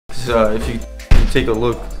If you take a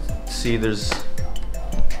look, see it's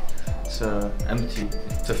empty.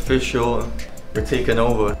 It's official. We're taking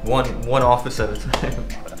over one office at a time.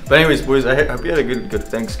 But anyways, boys, I hope you had a good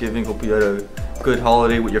Thanksgiving. Hope you had a good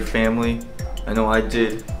holiday with your family. I know I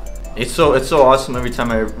did. It's so awesome every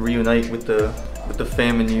time I reunite with the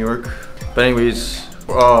fam in New York. But anyways,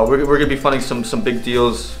 we're gonna be funding some big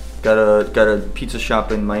deals. Got a pizza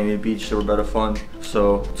shop in Miami Beach that we're about to fund.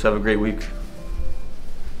 So let's have a great week.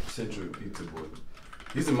 Central Pizza Boy.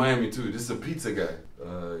 He's in Miami too. This is a pizza guy.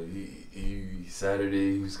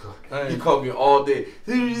 Saturday he called me all day.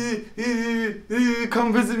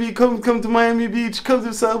 Come visit me. Come to Miami Beach. Come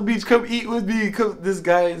to South Beach. Come eat with me. This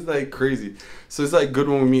guy is like crazy. So it's like good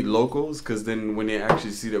when we meet locals, because then when they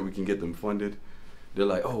actually see that we can get them funded, they're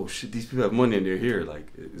like, oh shit, these people have money and they're here. Like,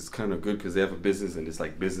 it's kind of good because they have a business and it's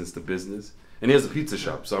like business to business. And he has a pizza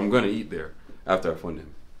shop, so I'm gonna eat there after I fund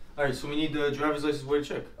him. All right, so we need the driver's license. Way to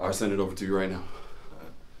check. I'll send it over to you right now.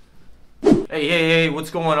 Hey,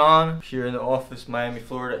 what's going on? Here in the office, Miami,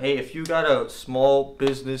 Florida. Hey, if you got a small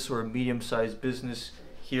business or a medium-sized business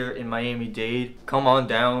here in Miami-Dade, come on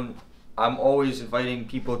down. I'm always inviting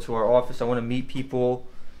people to our office. I want to meet people,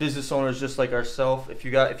 business owners just like ourselves. If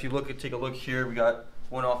you take a look here, we got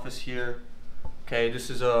one office here. Okay, this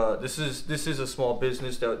is a small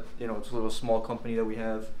business that, you know, it's a little small company that we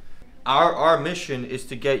have. Our mission is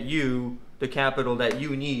to get you the capital that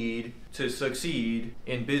you need to succeed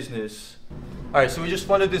in business. All right, so we just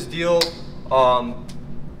funded this deal. Little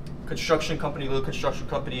construction company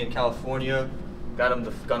in California. Got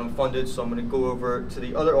them funded. So I'm gonna go over to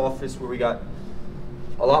the other office where we got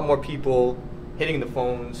a lot more people hitting the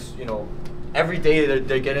phones. You know, every day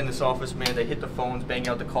they get in this office, man. They hit the phones, banging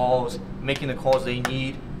out the calls, making the calls they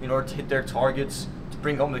need in order to hit their targets, to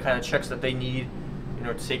bring home the kind of checks that they need in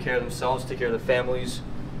order to take care of themselves, take care of their families.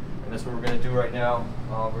 And that's what we're gonna do right now.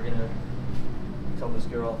 We're gonna tell this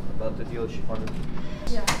girl about the deal that she funded.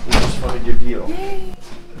 Yeah. We just funded your deal. Yay!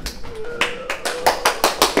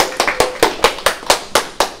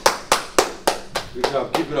 Good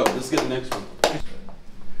job. Keep it up. Let's get the next one.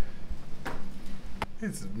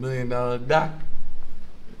 It's $1 million doc.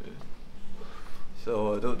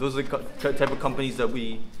 So those are the type of companies that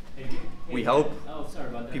we help.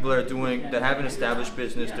 People that have an established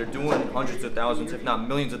business. They're doing hundreds of thousands, if not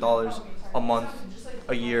millions of dollars a month,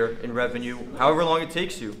 a year in revenue. However long it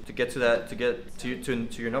takes you to get to that,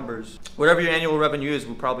 to your numbers. Whatever your annual revenue is,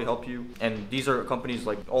 we'll probably help you. And these are companies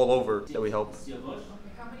like all over that we help.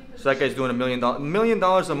 So that guy's doing $1 million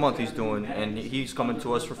a month he's doing, and he's coming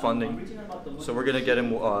to us for funding. So we're gonna get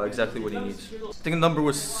him exactly what he needs. I think the number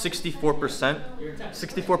was 64%.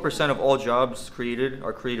 64% of all jobs created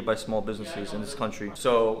are created by small businesses in this country.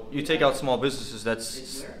 So you take out small businesses,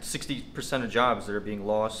 that's 60% of jobs that are being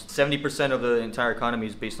lost. 70% of the entire economy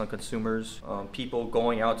is based on consumers, people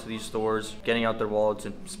going out to these stores, getting out their wallets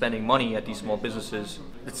and spending money at these small businesses.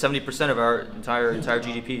 It's 70% of our entire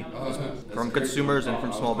GDP from consumers and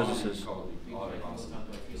from small businesses.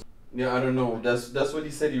 Yeah, I don't know. That's what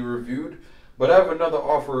he said he reviewed. But I have another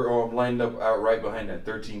offer lined up out right behind that,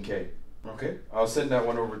 $13K. Okay? I'll send that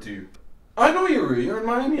one over to you. I know you're real. You're in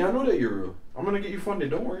Miami. I know that you're real. I'm going to get you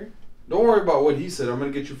funded. Don't worry. Don't worry about what he said. I'm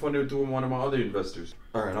going to get you funded to one of my other investors.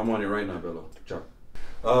 All right, I'm on it right now, Bello. Ciao.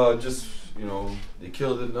 Just, you know, they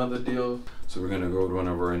killed another deal. So we're going to go to one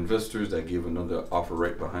of our investors that gave another offer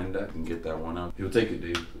right behind that and get that one out. He'll take it,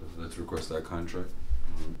 Dave. Let's request that contract.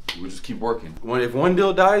 We'll just keep working. If one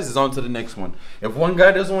deal dies, it's on to the next one. If one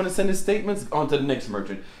guy doesn't want to send his statements, on to the next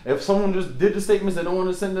merchant. If someone just did the statements and don't want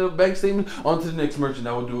to send the bank statement, on to the next merchant.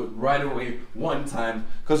 I will do it right away, one time.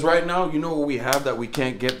 Because right now, you know what we have that we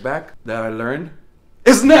can't get back, that I learned?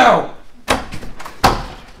 It's now!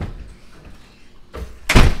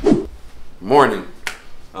 Morning.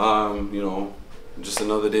 You know, just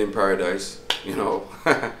another day in paradise, you know.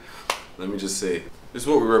 Let me just say. This is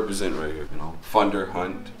what we represent right here, you know, funder,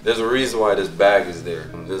 hunt. There's a reason why this bag is there.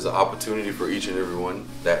 There's an opportunity for each and every one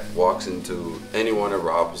that walks into any one of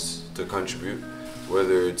our offices to contribute,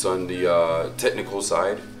 whether it's on the technical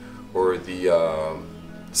side or the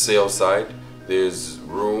sales side. There's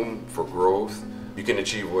room for growth. You can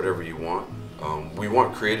achieve whatever you want. We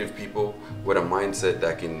want creative people with a mindset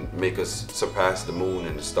that can make us surpass the moon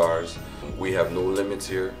and the stars. We have no limits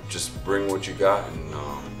here. Just bring what you got, and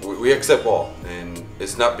we accept all. And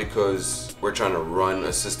it's not because we're trying to run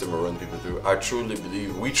a system or run people through.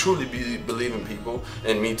 We truly believe in people,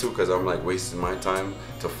 and me too, because I'm like wasting my time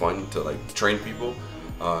to fund, to like train people.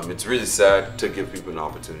 It's really sad to give people an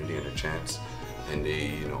opportunity and a chance. and they,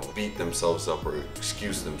 you know, beat themselves up or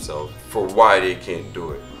excuse themselves for why they can't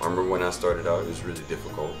do it. I remember when I started out, it was really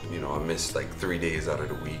difficult. You know, I missed like 3 days out of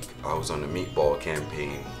the week. I was on the meatball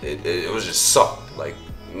campaign. It was just sucked. Like,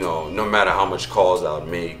 you know, no matter how much calls I would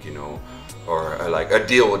make, you know, or like a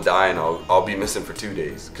deal would die and I'll be missing for 2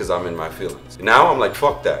 days because I'm in my feelings. Now I'm like,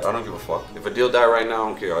 fuck that. I don't give a fuck. If a deal die right now, I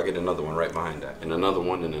don't care. I'll get another one right behind that, and another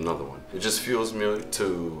one and another one. It just fuels me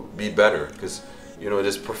to be better because, you know,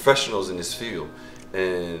 there's professionals in this field,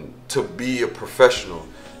 and to be a professional,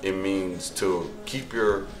 it means to keep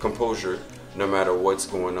your composure no matter what's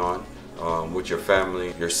going on with your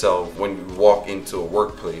family, yourself. When you walk into a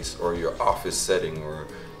workplace or your office setting, or,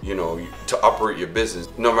 you know, to operate your business,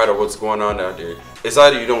 no matter what's going on out there, it's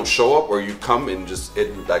either you don't show up or you come and just,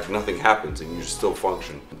 like nothing happens and you still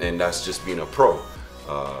function. And that's just being a pro,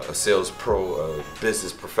 a sales pro, a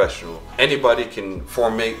business professional. Anybody can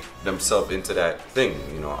formate themselves into that thing.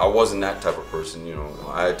 You know, I wasn't that type of person. You know,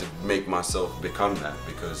 I had to make myself become that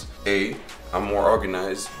because A, I'm more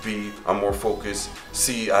organized, B, I'm more focused,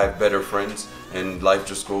 C, I have better friends, and life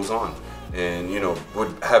just goes on. And, you know,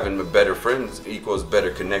 with having the better friends equals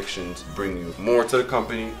better connections, bring you more to the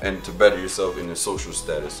company and to better yourself in the social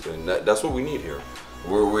status. And that's what we need here.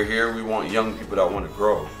 We're here, we want young people that want to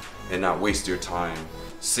grow and not waste your time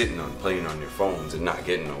sitting on playing on your phones and not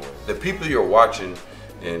getting nowhere. The people you're watching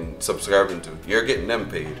and subscribing to, you're getting them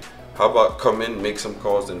paid. How about come in, make some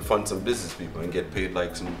calls, and fund some business people and get paid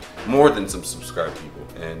like some more than some subscribed people.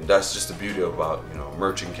 And that's just the beauty about, you know,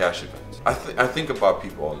 merch and cash events. I think about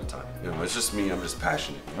people all the time. You know, it's just me. I'm just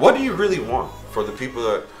passionate. What do you really want for the people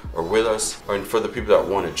that are with us, and for the people that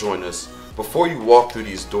want to join us? Before you walk through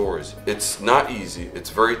these doors, it's not easy. It's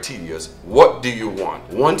very tedious. What do you want?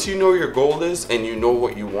 Once you know your goal is and you know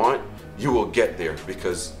what you want, you will get there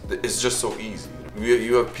because it's just so easy.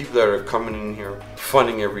 You have people that are coming in here,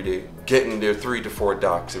 funding every day, getting their 3 to 4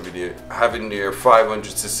 docs every day, having their 500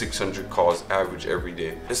 to 600 calls average every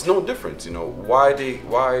day. It's no difference, you know. Why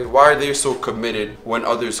are they so committed when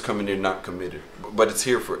others come in there not committed? But it's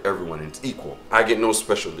here for everyone. It's equal. I get no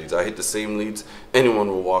special leads. I hit the same leads. Anyone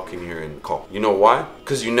will walk in here and call. You know why?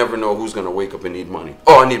 Because you never know who's gonna wake up and need money.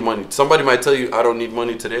 Oh, I need money. Somebody might tell you I don't need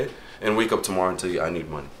money today, and wake up tomorrow and tell you I need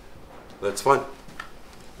money. That's fine.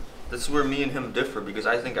 That's where me and him differ, because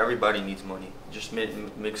I think everybody needs money. It just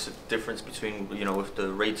makes a difference between, you know, if the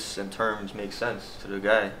rates and terms make sense to the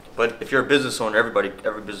guy. But if you're a business owner,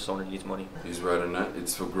 every business owner needs money. He's right on that.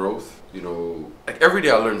 It's for growth. You know, like every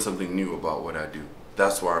day I learn something new about what I do.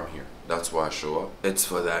 That's why I'm here. That's why I show up. It's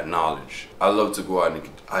for that knowledge. I love to go out and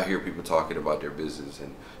I hear people talking about their business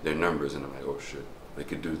and their numbers, and I'm like, oh shit, they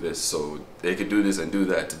could do this, so they could do this and do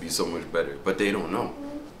that to be so much better. But they don't know.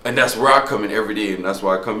 And that's where I come in every day, and that's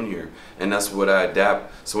why I come in here, and that's what I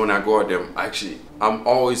adapt. So when I go out there, I'm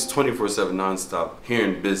always 24/7 nonstop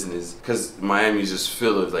hearing business, because Miami's just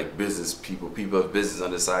filled with like business people. People have business on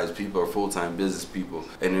the sides. People are full-time business people,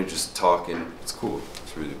 and they're just talking. It's cool.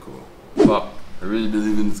 It's really cool. But I really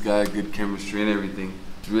believe in this guy, good chemistry and everything.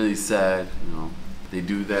 It's really sad, you know. They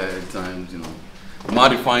do that at times, you know.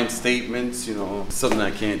 Modifying statements, you know, something I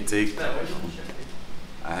can't take.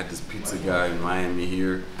 I had this pizza guy in Miami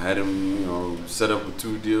here. I had him, you know, set up with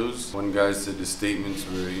 2 deals. One guy said the statements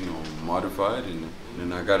were, you know, modified, and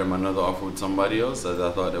then I got him another offer with somebody else as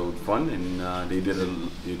I thought that would fund, and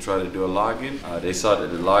they tried to do a login. They saw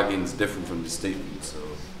that the login is different from the statement, so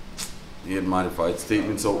he had modified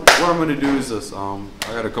statements. So what I'm gonna do is this, I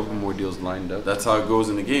got a couple more deals lined up. That's how it goes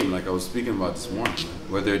in the game, like I was speaking about this morning.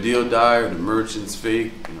 Whether a deal die or the merchant's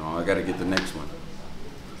fake, you know, I gotta get the next one.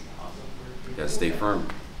 Gotta stay firm.